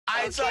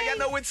All right, so y'all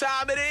know what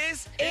time it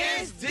is?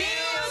 It's deal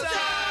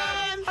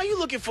time! Are you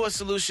looking for a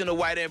solution to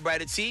whiter and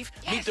brighter teeth?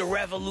 Yes. Meet the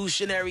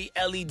revolutionary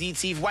LED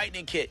Teeth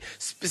Whitening Kit,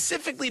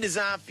 specifically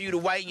designed for you to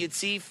whiten your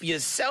teeth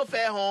yourself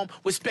at home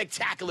with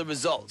spectacular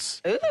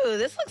results. Ooh,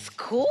 this looks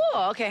cool.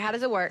 Okay, how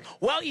does it work?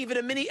 Well, even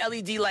a mini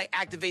LED light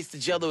activates the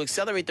gel to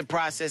accelerate the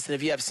process, and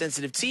if you have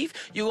sensitive teeth,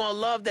 you're going to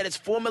love that it's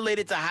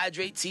formulated to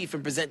hydrate teeth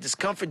and present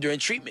discomfort during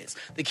treatments.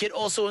 The kit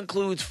also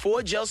includes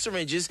 4 gel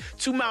syringes,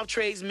 2 mouth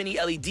trays, mini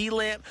LED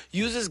lamp,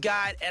 user's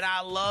guide, and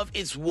I love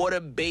its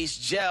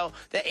water-based gel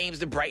that aims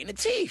to brighten the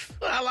teeth.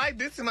 Well, I like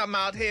this in my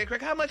mouth,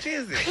 Headkrack. How much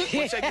is it?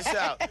 Well, check this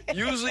out.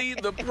 Usually,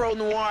 the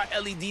Pronoir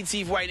LED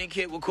Teeth Whitening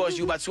Kit will cost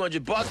you about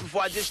 $200, but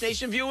for our Dish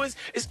Nation viewers,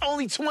 it's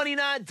only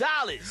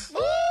 $29. Ooh,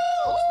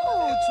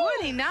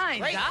 $29.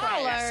 Great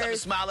price. Something to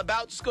smile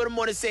about. Just go to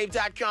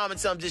morningsave.com and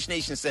tell them Dish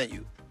Nation sent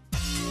you.